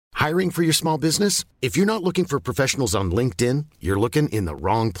Hiring for your small business? If you're not looking for professionals on LinkedIn, you're looking in the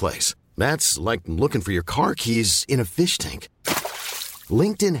wrong place. That's like looking for your car keys in a fish tank.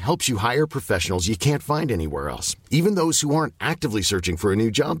 LinkedIn helps you hire professionals you can't find anywhere else, even those who aren't actively searching for a new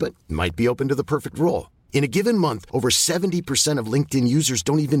job but might be open to the perfect role. In a given month, over 70% of LinkedIn users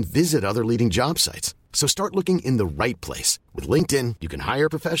don't even visit other leading job sites. So start looking in the right place. With LinkedIn, you can hire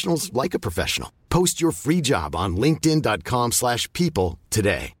professionals like a professional. Post your free job on linkedin.com/people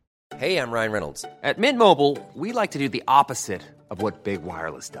today. Hey, I'm Ryan Reynolds. At Mint Mobile, we like to do the opposite of what Big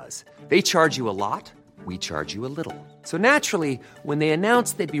Wireless does. They charge you a lot, we charge you a little. So naturally, when they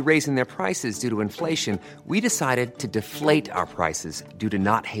announced they'd be raising their prices due to inflation, we decided to deflate our prices due to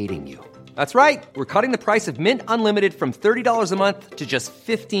not hating you. That's right. We're cutting the price of Mint Unlimited from $30 a month to just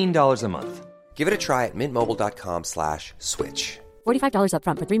 $15 a month. Give it a try at mintmobile.com/switch. $45 up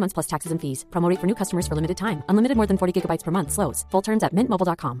front for 3 months plus taxes and fees. Promo rate for new customers for limited time. Unlimited more than 40 gigabytes per month. Slows full terms at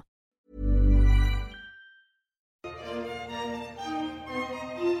mintmobile.com.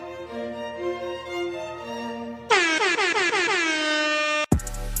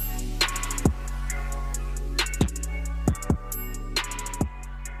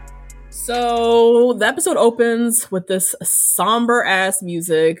 So the episode opens with this somber ass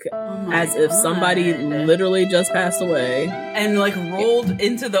music, as if somebody literally just passed away and like rolled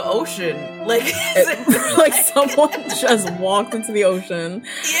into the ocean, like someone just walked into the ocean.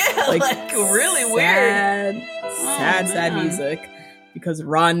 Yeah, like really weird. Sad music, because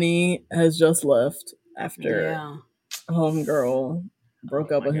Rodney has just left after homegirl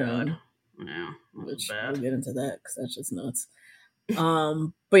broke up with him. Yeah, which we'll get into that because that's just nuts.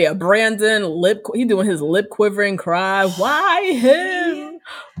 But yeah, Brandon he doing his lip quivering cry. Why him?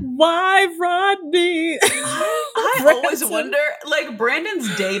 Why Rodney? I always wonder, like,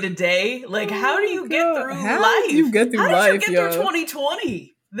 Brandon's day to day. Like, how do you get through life? How did you get through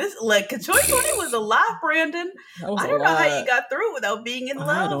 2020? This, like, 2020 was a lot, Brandon. I don't know how you got through it without being in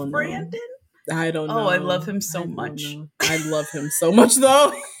love, Brandon. I don't know. Oh, I love him so much. I love him so much,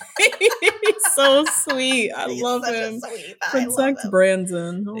 though. He's so sweet. I love him. Protect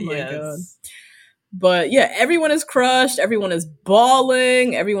Brandon. Oh my God. But yeah, everyone is crushed. Everyone is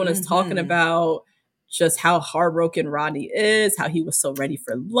bawling. Everyone is talking about just how heartbroken Rodney is, how he was so ready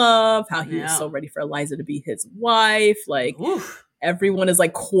for love, how he was so ready for Eliza to be his wife. Like, everyone is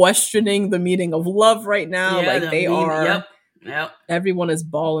like questioning the meaning of love right now. Yeah, like they are. Yep. Everyone is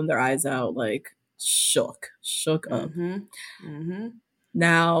bawling their eyes out, like shook up.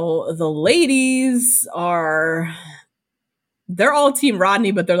 Now the ladies they're all team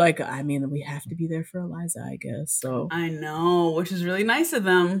Rodney, but they're like, I mean, we have to be there for Eliza, I guess. So I know, which is really nice of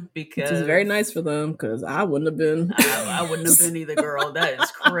them, because which is very nice for them, because I wouldn't have been. I wouldn't have been either, girl. That is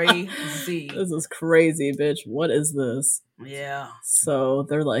crazy. This is crazy, bitch. What is this? Yeah. So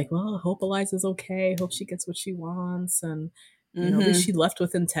they're like, well, I hope Eliza's okay. Hope she gets what she wants, and you know, at least she left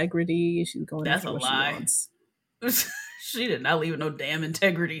with integrity. She's going after what she wants. She did not leave no damn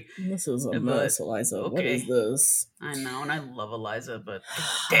integrity. This is a mess, Eliza. Okay. What is this? I know, and I love Eliza, but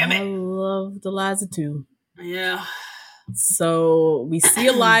damn it. I loved Eliza too. Yeah. So we see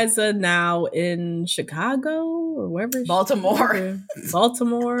Eliza now in Chicago or wherever. Baltimore.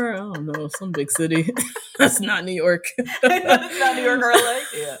 Baltimore. I don't know, some big city. That's not New York. That's not New York or LA.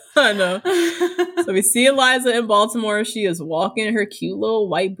 Yeah. I know. So we see Eliza in Baltimore. She is walking in her cute little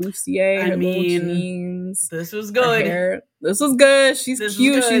white bustier, her little jeans. This was good. This was good. She's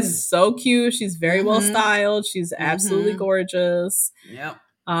cute. She's so cute. She's very well styled. She's absolutely gorgeous. Yep.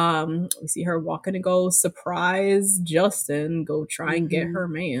 We see her walking to go surprise Justin, go try and get her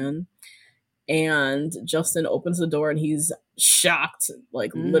man. And Justin opens the door and he's shocked,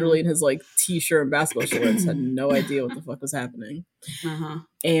 like literally in his like t-shirt and basketball shorts, had no idea what the fuck was happening.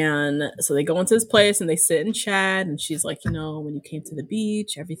 And so they go into his place and they sit and chat, and she's like, you know, when you came to the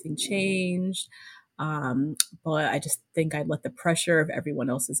beach, everything changed. But I just think I let the pressure of everyone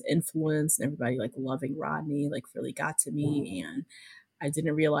else's influence and everybody like loving Rodney like really got to me, and I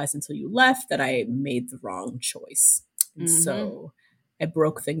didn't realize until you left that I made the wrong choice. And so I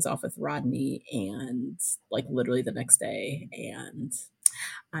broke things off with Rodney, and like literally the next day, and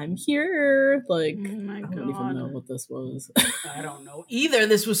I'm here. Like, I don't even know what this was. I don't know either.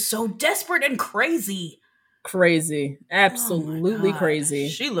 This was so desperate and crazy. Crazy. Absolutely crazy.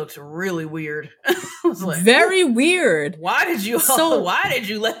 She looks really weird. Like, very weird. Why did you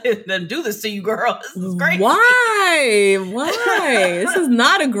let them do this to you, girl? This is crazy. Why? This is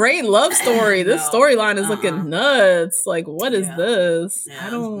not a great love story. This storyline is looking nuts. Like, what is this? Yeah,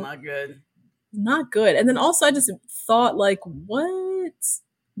 it's not good. Not good. And then also I just thought, like, what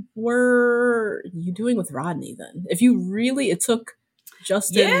were you doing with Rodney then? If you really, it took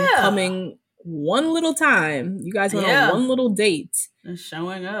Justin coming one little time. You guys went on one little date. And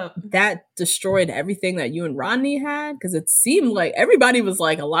showing up. That destroyed everything that you and Rodney had, because it seemed like everybody was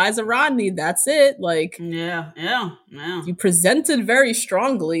like, Eliza, Rodney, that's it. Like, yeah. You presented very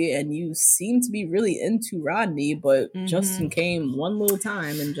strongly and you seemed to be really into Rodney, but Justin came one little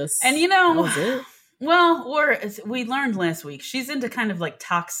time and just, and you know, that was it. Well, we learned last week, she's into kind of like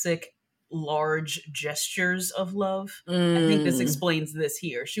toxic, large gestures of love. I think this explains this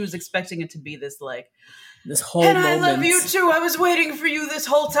here. She was expecting it to be this like, this whole and moment. I love you too. I was waiting for you this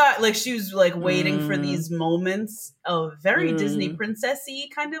whole time. Like she was like waiting for these moments of very Disney princessy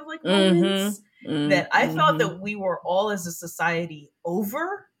kind of like moments that I thought that we were all as a society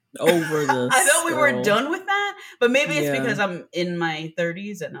over this. I thought we were done with that, but maybe it's because I'm in my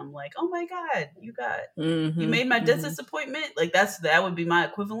 30s and I'm like, oh my God, you made my dentist appointment. Like that would be my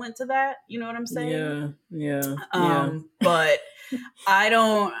equivalent to that. You know what I'm saying? Yeah. But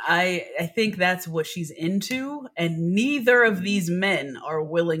I think that's what she's into, and neither of these men are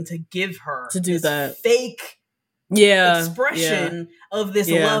willing to give her to do that fake expression of this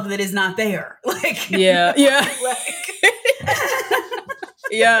love that is not there. Like yes.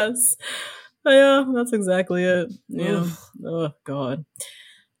 Yeah, that's exactly it. Yeah. Oh God.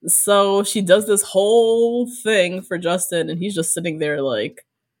 So she does this whole thing for Justin, and he's just sitting there like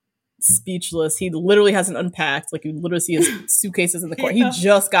speechless. He literally hasn't unpacked. Like you literally see his suitcases in the corner. He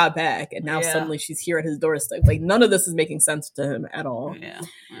just got back, and now suddenly she's here at his doorstep. Like none of this is making sense to him at all. Yeah.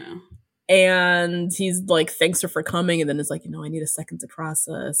 And he's like, thanks her for coming, and then it's like, I need a second to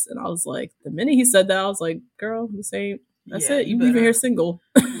process. And I was like, the minute he said that, I was like, girl, this ain't. That's it. You leaving here single.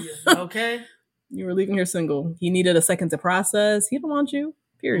 Okay. You were leaving here single. He needed a second to process. He don't want you.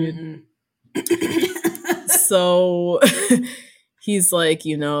 Period. So he's like,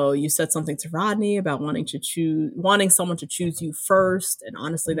 you said something to Rodney about wanting someone to choose you first. And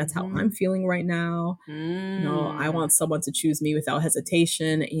honestly, that's how I'm feeling right now. I want someone to choose me without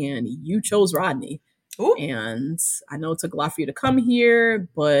hesitation. And you chose Rodney. Ooh. And I know it took a lot for you to come here,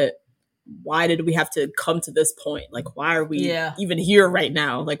 but why did we have to come to this point? Like, why are we even here right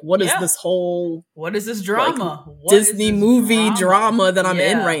now? Like, what is this whole... What is this drama? Like, Disney movie drama that I'm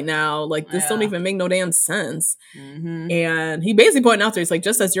in right now? Like, this don't even make no damn sense. And he basically pointed out to her, he's like,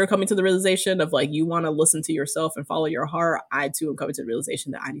 just as you're coming to the realization of, like, you want to listen to yourself and follow your heart, I, too, am coming to the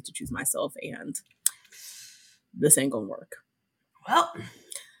realization that I need to choose myself, and this ain't gonna work. Well...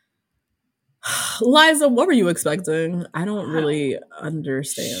 Liza, what were you expecting? I don't really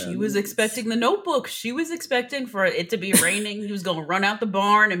understand. She was expecting the Notebook. She was expecting for it to be raining. He was going to run out the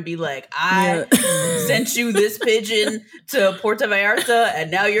barn and be like, I sent you this pigeon to Puerto Vallarta, and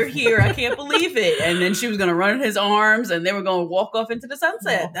now you're here. I can't believe it. And then she was going to run in his arms, and they were going to walk off into the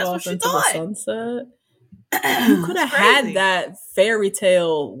sunset. That's what she thought. The sunset. You could have had that fairy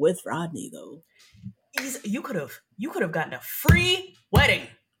tale with Rodney, though. You could have gotten a free wedding.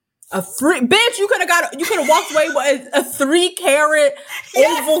 You could have walked away with a 3-carat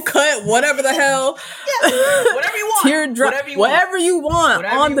oval cut, whatever the hell. Whatever you want. Teardrop, whatever you want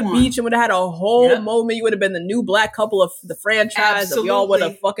on the beach, and would have had a whole moment. You would have been the new black couple of the franchise that we all would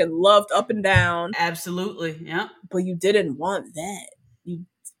have fucking loved up and down. Absolutely. Yeah. But you didn't want that. You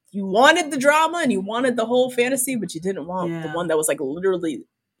wanted the drama and you wanted the whole fantasy, but you didn't want the one that was like literally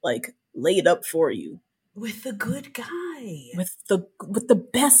like laid up for you. With the good guy. With the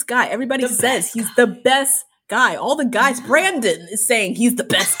best guy. Everybody says he's the best guy. All the guys, Brandon is saying he's the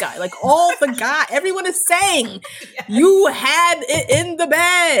best guy. Like all the guy, everyone is saying you had it in the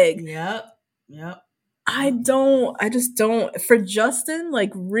bag. Yep. I just don't. For Justin,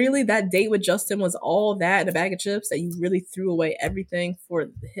 like really that date with Justin was all that and a bag of chips that you really threw away everything for.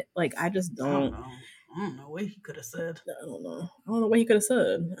 Like I just don't. I don't know what he could have said. I don't know what he could have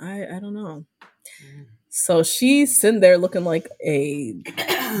said. I don't know. So she's sitting there looking like a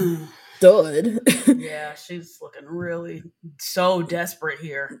dud. Yeah, she's looking really so desperate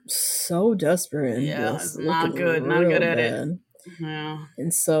here. So desperate. Yeah, it's not good. Not good at it. Yeah.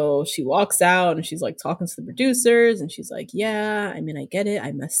 And so she walks out and she's like talking to the producers and she's like, yeah, I mean, I get it.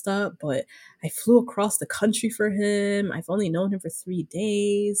 I messed up, but I flew across the country for him. I've only known him for 3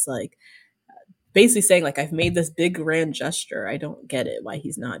 days. Like basically saying like, I've made this big grand gesture. I don't get it. Why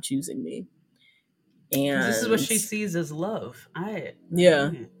he's not choosing me. And this is what she sees as love.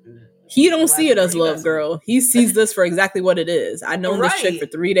 He don't see it as love, girl. He sees this for exactly what it is. I known this chick for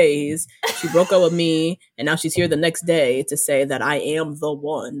 3 days. She broke up with me, and now she's here the next day to say that I am the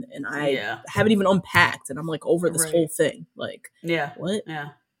one, and I haven't even unpacked, and I'm like over this whole thing. Like, what? Yeah.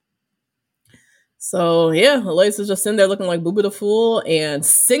 So Eliza's just sitting there looking like Boo Boo the Fool and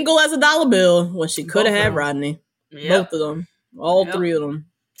single as a dollar bill when she could have had Rodney. Both of them. All Yep. 3 of them.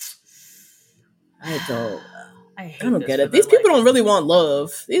 I don't this get for it. These the, people like, don't really want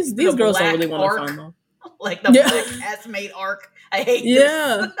love. These the girls don't black really want to arc. find love. Like the Yeah. black castmate arc. I hate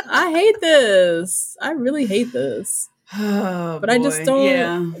Yeah, this. I hate this. I really hate this. Oh, But I just boy. don't.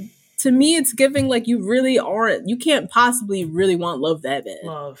 Yeah. To me, it's giving like you really aren't. You can't possibly really want love that bad.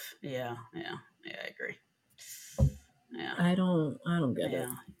 Love. Yeah. I agree. Yeah. I don't get it.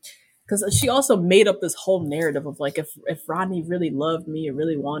 Yeah. Because she also made up this whole narrative of like if Rodney really loved me or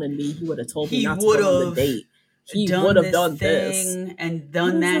really wanted me, he would have told me He not to go on the would've date. He would have done thing this and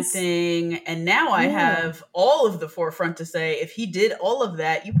done What is that this? thing, and now I have all of the forefront to say if he did all of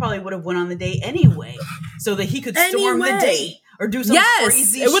that, you probably would have went on the date anyway, so that he could storm the Anyway. date or do some Yes,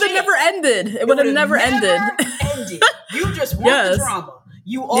 crazy. it would have shit. never ended. It would have never ended. ended. You just want Yes. the drama.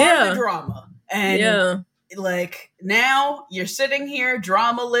 You are Yeah. the drama, and Yeah. like now you're sitting here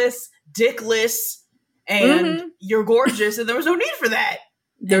dramaless, dickless, and you're gorgeous, and there was no need for that.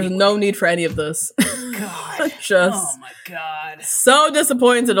 There's no need for any of this. God, Just oh my God. so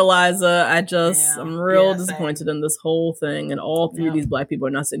disappointed, Eliza. I'm real Yeah, disappointed in this whole thing. And all 3 of these black people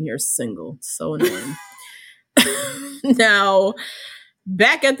are not sitting here single. So annoying. Now,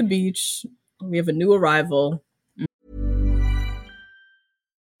 back at the beach, we have a new arrival.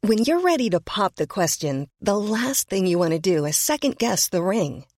 When you're ready to pop the question, the last thing you want to do is second-guess the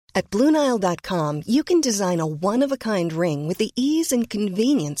ring. At BlueNile.com, you can design a one-of-a-kind ring with the ease and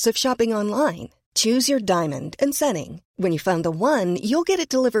convenience of shopping online. Choose your diamond and setting. When you find the one, you'll get it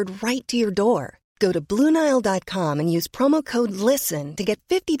delivered right to your door. Go to BlueNile.com and use promo code LISTEN to get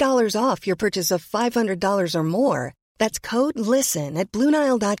 $50 off your purchase of $500 or more. That's code LISTEN at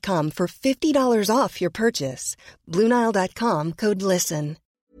BlueNile.com for $50 off your purchase. BlueNile.com, code LISTEN.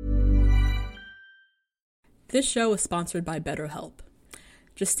 This show is sponsored by BetterHelp.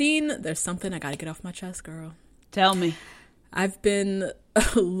 Justine, there's something I gotta get off my chest, girl. Tell me. I've been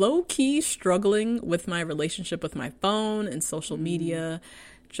low-key struggling with my relationship with my phone and social media.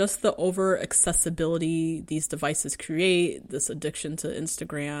 Just the over-accessibility these devices create, this addiction to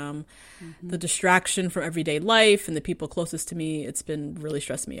Instagram, the distraction from everyday life and the people closest to me, it's been really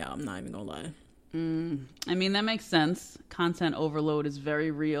stressing me out. I'm not even gonna lie. I mean, that makes sense. Content overload is very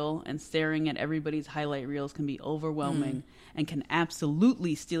real, and staring at everybody's highlight reels can be overwhelming and can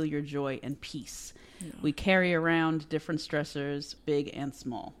absolutely steal your joy and peace. Yeah. We carry around different stressors, big and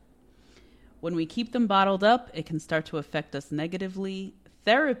small. When we keep them bottled up, it can start to affect us negatively.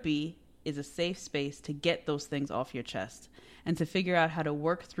 Therapy is a safe space to get those things off your chest and to figure out how to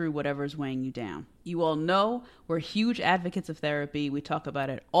work through whatever's weighing you down. You all know we're huge advocates of therapy. We talk about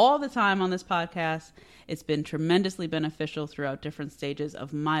it all the time on this podcast. It's been tremendously beneficial throughout different stages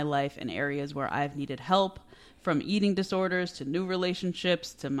of my life and areas where I've needed help, from eating disorders to new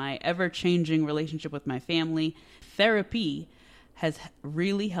relationships to my ever-changing relationship with my family. Therapy has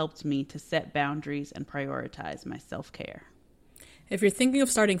really helped me to set boundaries and prioritize my self-care. If you're thinking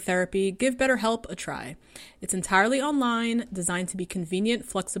of starting therapy, give BetterHelp a try. It's entirely online, designed to be convenient,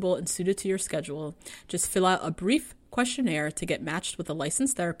 flexible, and suited to your schedule. Just fill out a brief questionnaire to get matched with a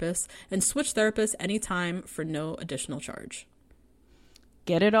licensed therapist and switch therapists anytime for no additional charge.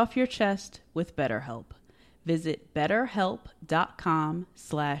 Get it off your chest with BetterHelp. Visit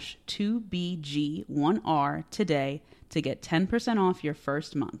betterhelp.com/2BG1R today to get 10% off your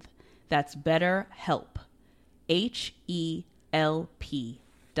first month. That's BetterHelp.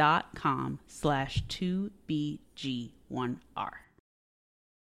 HELP.com/2BG1R.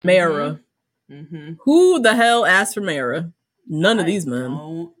 Mayra. Who the hell asked for Mayra? None of these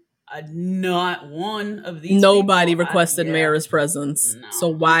men. Not one of these. Nobody people. requested Mayra's presence. No, so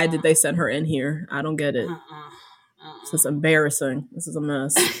why did they send her in here? I don't get it. This is embarrassing. This is a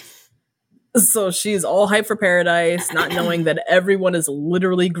mess. So she's all hyped for paradise, not knowing that everyone is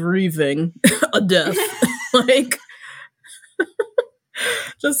literally grieving a death. Like,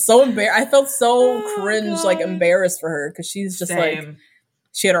 just so embarrassed. I felt so cringe, like embarrassed for her, because she's just like,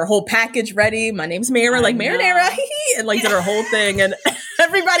 she had her whole package ready. My name's Mayra, like marinara, and like did her whole thing, and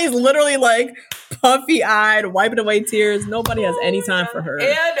everybody's literally like puffy-eyed, wiping away tears. Nobody has any time for her.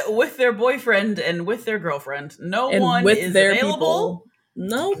 And with their boyfriend and with their girlfriend, no And one with is their available. people.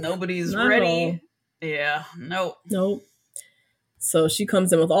 Nope. Nobody's Not at ready. Yeah, nope. So she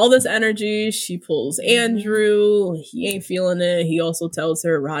comes in with all this energy. She pulls Andrew. He ain't feeling it. He also tells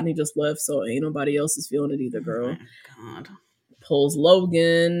her Rodney just left, so ain't nobody else is feeling it either, girl. Oh my God. Pulls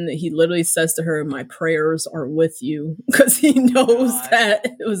Logan. He literally says to her, "My prayers are with you," because he knows that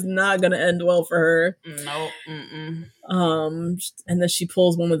it was not going to end well for her. Nope. And then she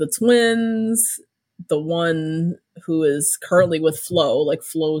pulls one of the twins, the one who is currently with Flo, like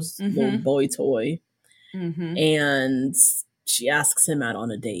Flo's little boy toy. And she asks him out on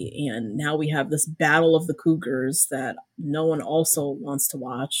a date, and now we have this battle of the cougars that no one also wants to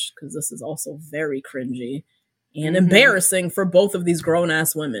watch because this is also very cringy and embarrassing for both of these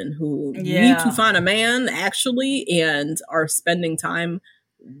grown-ass women who need to find a man actually and are spending time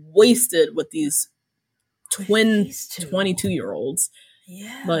wasted with these twin 22-year-olds.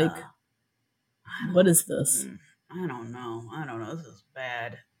 Yeah. Like, what is this? I don't know. This is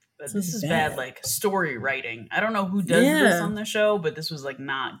bad. But this is bad, like, story writing. I don't know who does this on the show, but this was, like,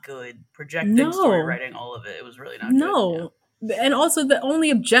 not good. Projecting story writing, all of it. It was really not good. Yeah. And also, the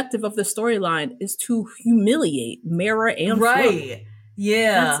only objective of the storyline is to humiliate Mara and Flo.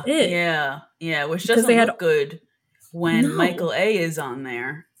 Yeah. That's it. Yeah. Which doesn't look good when Michael A. is on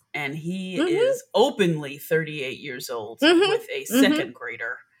there, and he is openly 38 years old with a second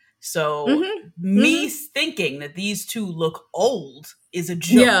grader. So me thinking that these two look old is a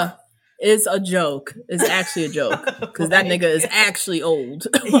joke. Yeah, it's a joke. It's actually a joke because that nigga is actually old.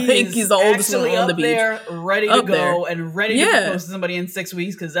 Like he's the oldest one on the beach. There, ready to go and ready to propose to somebody in 6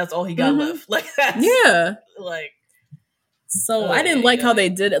 weeks because that's all he got left. Like that's like. So I didn't like how they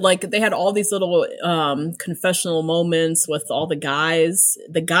did it. Like they had all these little confessional moments with all the guys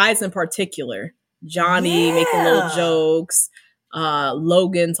in particular. Johnny making little jokes.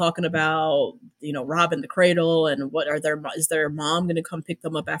 Logan talking about, robbing the cradle and is their mom going to come pick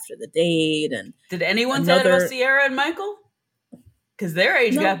them up after the date? And did anyone say that about Sierra and Michael? Because their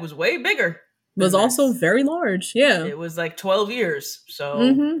age gap was way bigger. Was also very large. Yeah. It was like 12 years.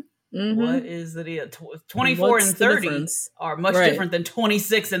 So what is the deal? 24 and 30 are much different than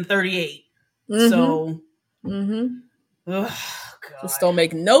 26 and 38. So, ugh. God. Just don't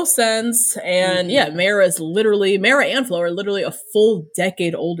make no sense. And Mara and Flo are literally a full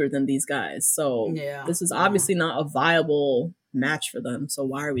decade older than these guys. So this is obviously not a viable match for them. So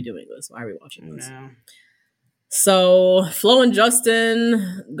why are we doing this? Why are we watching this? So Flo and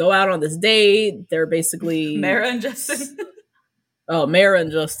Justin go out on this date. They're basically Mara and Justin. Oh, Mara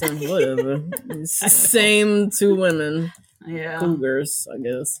and Justin, whatever. Same two women. Yeah. Cougars, I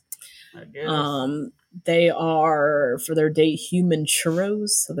guess. They are, for their date, human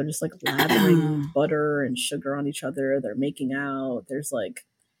churros. So they're just like lathering butter and sugar on each other. They're making out. There's like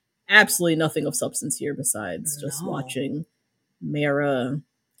absolutely nothing of substance here besides just watching Mara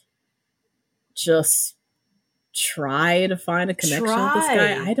just try to find a connection with this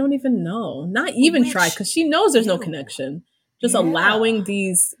guy. I don't even know. Not even try, because she knows there's no connection. Just allowing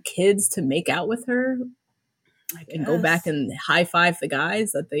these kids to make out with her and go back and high five the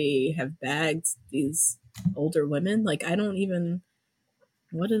guys that they have bagged these older women. Like, I don't even.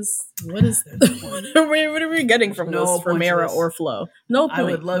 What are we getting from this for Mara or Flo? No point. I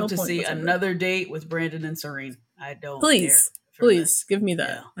would love to see another date with Brandon and Serene. I don't. Please give me that.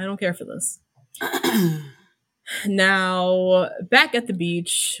 Yeah. I don't care for this. Now, back at the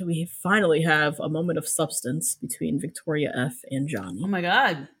beach, we finally have a moment of substance between Victoria F. and Johnny. Oh my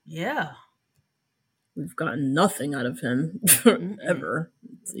God. Yeah. We've gotten nothing out of him ever,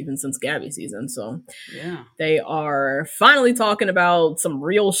 even since Gabby season. So they are finally talking about some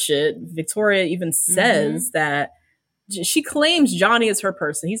real shit. Victoria even says that she claims Johnny is her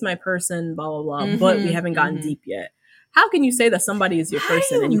person. He's my person, blah, blah, blah. But we haven't gotten deep yet. How can you say that somebody is your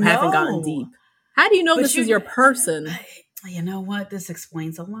person and you haven't gotten deep? How do you know this is your person? You know what? This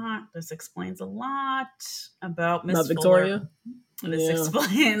explains a lot. This explains a lot about Miss Victoria. This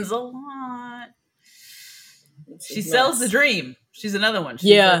explains a lot. She sells the dream. She's another one.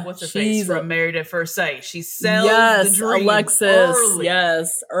 She's like, what's her face from Married at First Sight? She sells the dream. Alexis. Early.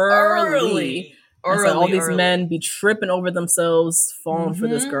 Yes, early. All these men be tripping over themselves, falling for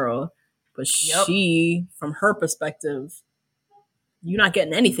this girl. But she, from her perspective, you're not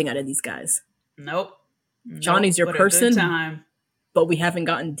getting anything out of these guys. Nope. Johnny's your person, but we haven't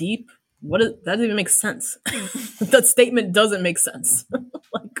gotten deep. That doesn't even make sense. That statement doesn't make sense.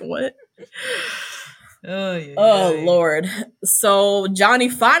 Like, what? Oh, Lord. So Johnny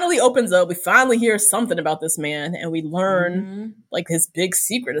finally opens up. We finally hear something about this man, and we learn like his big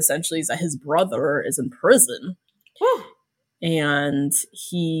secret essentially is that his brother is in prison. Whew. And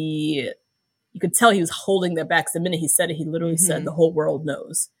you could tell he was holding that back. The minute he said it, he literally said the whole world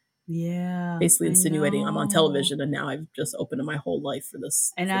knows. Yeah. Basically insinuating I'm on television and now I've just opened up my whole life for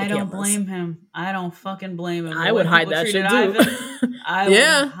this. And I don't blame him. I don't fucking blame him. I would hide that shit too. I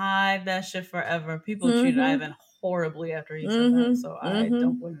would hide that shit forever. People treated Ivan horribly after he said that. So I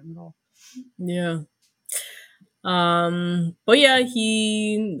don't blame him at all. Yeah. But yeah,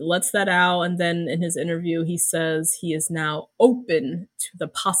 he lets that out, and then in his interview he says he is now open to the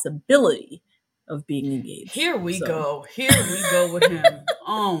possibility of being engaged. Here we go with him.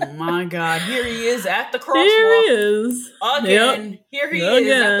 Oh my God. Here he is at the crosswalk. Here he is. Again. Yep. Here he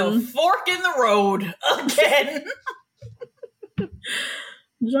is at the fork in the road. Again.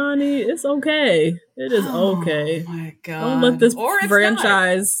 Johnny, it's okay. It is okay. Oh my God. Don't let this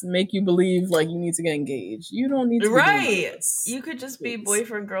franchise make you believe like you need to get engaged. You don't need to be doing this. You could just be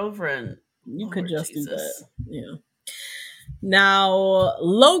boyfriend, girlfriend. You could just do that. Yeah. Now,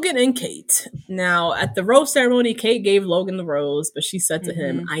 Logan and Kate. Now, at the rose ceremony, Kate gave Logan the rose, but she said to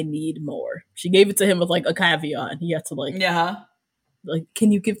him, I need more. She gave it to him with like a caveat. And he had to like,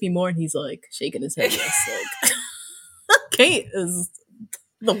 can you give me more? And he's like shaking his head. Yes, like, Kate is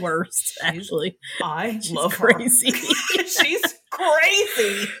the worst, actually. She's love crazy. She's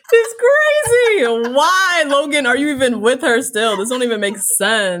crazy. She's crazy. Why, Logan, are you even with her still? This don't even make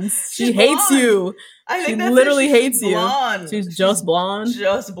sense. She hates you. She literally hates you. She's just blonde.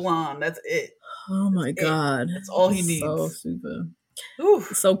 Just blonde. That's it. Oh my God. That's all he needs. So stupid.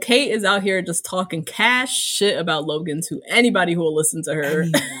 So Kate is out here just talking cash shit about Logan to anybody who will listen to her.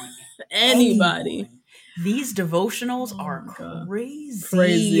 Anybody. These devotionals are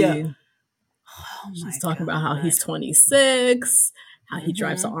crazy. She's talking about how he's 26, how he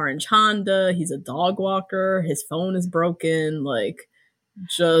drives an orange Honda, he's a dog walker, his phone is broken, like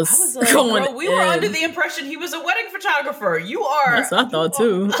just I was like, going bro, we were under the impression he was a wedding photographer. You are. That's what I thought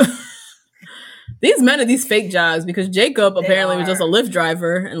too. These men are these fake jobs because Jacob apparently was just a Lyft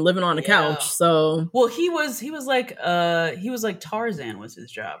driver and living on a couch. So he was like Tarzan was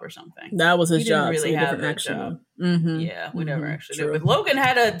his job or something. That was his job. Really so have a job. Yeah, we never actually did. But Logan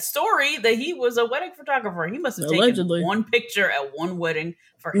had a story that he was a wedding photographer. He must have taken one picture at one wedding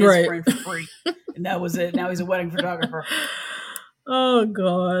for his friend for free, and that was it. Now he's a wedding photographer. Oh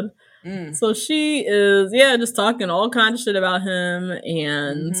God. So she is, just talking all kinds of shit about him,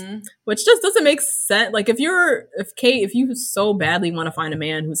 and which just doesn't make sense. Like if you so badly want to find a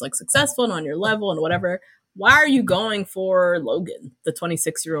man who's like successful and on your level and whatever, why are you going for Logan, the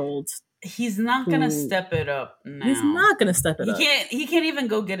 26-year-old? He's not gonna step it up now. He's not gonna step it up. He can't even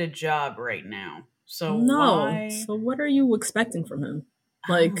go get a job right now. So why? So what are you expecting from him?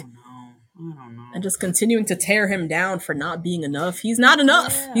 Like, I don't know. And just continuing to tear him down for not being enough. He's not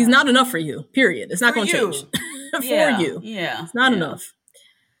enough. Yeah. He's not enough for you. Period. It's not going to change. For you. Yeah. It's not enough.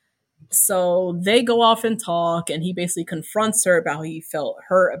 So they go off and talk, and he basically confronts her about how he felt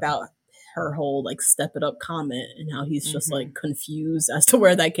hurt about her whole like step it up comment, and how he's just like confused as to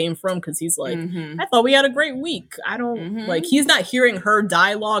where that came from, because he's like, I thought we had a great week. I don't like, he's not hearing her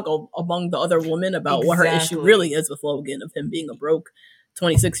dialogue among the other women about what her issue really is with Logan, of him being a broke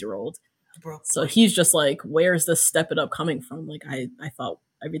 26-year-old. So he's just like, where's this step it up coming from? Like, I thought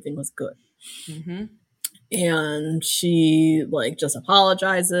everything was good. And she like just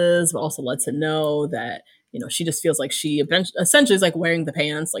apologizes, but also lets him know that, you know, she just feels like she essentially is like wearing the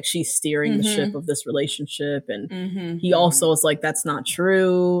pants, like she's steering the ship of this relationship. And he also is like, that's not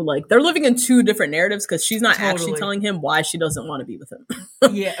true. Like, they're living in two different narratives, because she's not actually telling him why she doesn't want to be with him.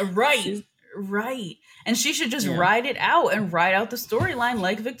 Right. And she should just ride it out and ride out the storyline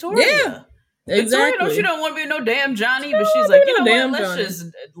like Victoria. Yeah. Exactly. Victoria, she don't want to be no damn Johnny, but she's like, you know what? Let's just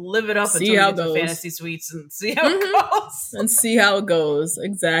live it up until we get to fantasy suites and see how it goes. And see how it goes.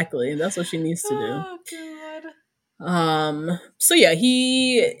 Exactly. That's what she needs to do. Oh God. So yeah,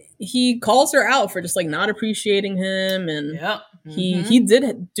 he calls her out for just like not appreciating him, and he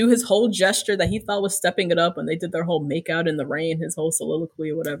did do his whole gesture that he thought was stepping it up when they did their whole make out in the rain, his whole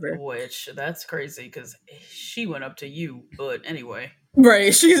soliloquy or whatever. Which, that's crazy, because she went up to you, but anyway.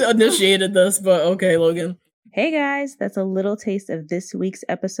 Right, she's initiated this, but okay, Logan. Hey guys, that's a little taste of this week's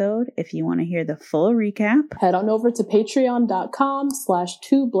episode. If you want to hear the full recap, head on over to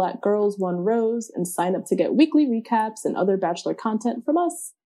patreon.com/2blackgirls1rose and sign up to get weekly recaps and other Bachelor content from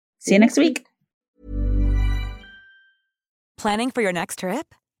us. See you next week. Planning for your next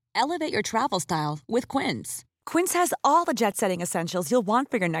trip? Elevate your travel style with Quince. Quince has all the jet-setting essentials you'll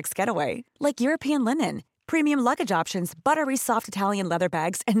want for your next getaway, like European linen, premium luggage options, buttery soft Italian leather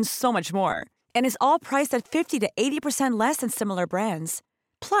bags, and so much more. And is all priced at 50 to 80% less than similar brands.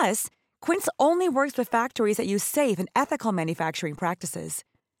 Plus, Quince only works with factories that use safe and ethical manufacturing practices.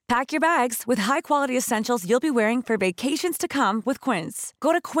 Pack your bags with high-quality essentials you'll be wearing for vacations to come with Quince.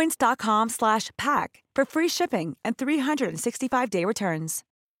 Go to quince.com/pack for free shipping and 365-day returns.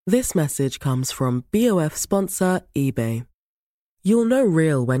 This message comes from BOF sponsor eBay. You'll know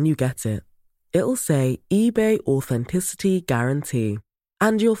real when you get it. It'll say eBay Authenticity Guarantee.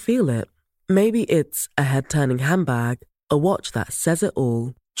 And you'll feel it. Maybe it's a head-turning handbag, a watch that says it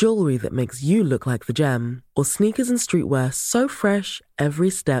all, jewelry that makes you look like the gem, or sneakers and streetwear so fresh every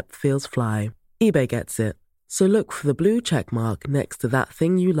step feels fly. eBay gets it. So look for the blue check mark next to that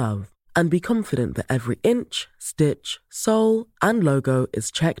thing you love and be confident that every inch, stitch, sole, and logo is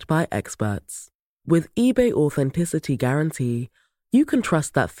checked by experts. With eBay Authenticity Guarantee, you can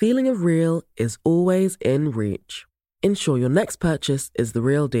trust that feeling of real is always in reach. Ensure your next purchase is the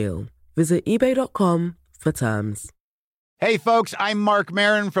real deal. Visit eBay.com for terms. Hey folks, I'm Mark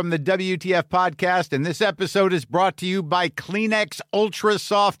Maron from the WTF Podcast, and this episode is brought to you by Kleenex Ultra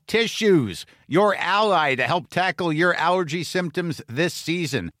Soft Tissues, your ally to help tackle your allergy symptoms this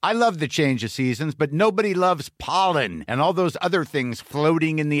season. I love the change of seasons, but nobody loves pollen and all those other things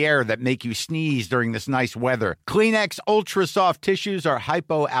floating in the air that make you sneeze during this nice weather. Kleenex Ultra Soft Tissues are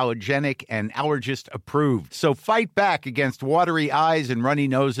hypoallergenic and allergist approved, so fight back against watery eyes and runny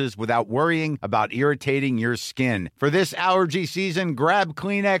noses without worrying about irritating your skin. For this allergy season, grab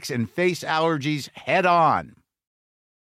Kleenex and face allergies head on.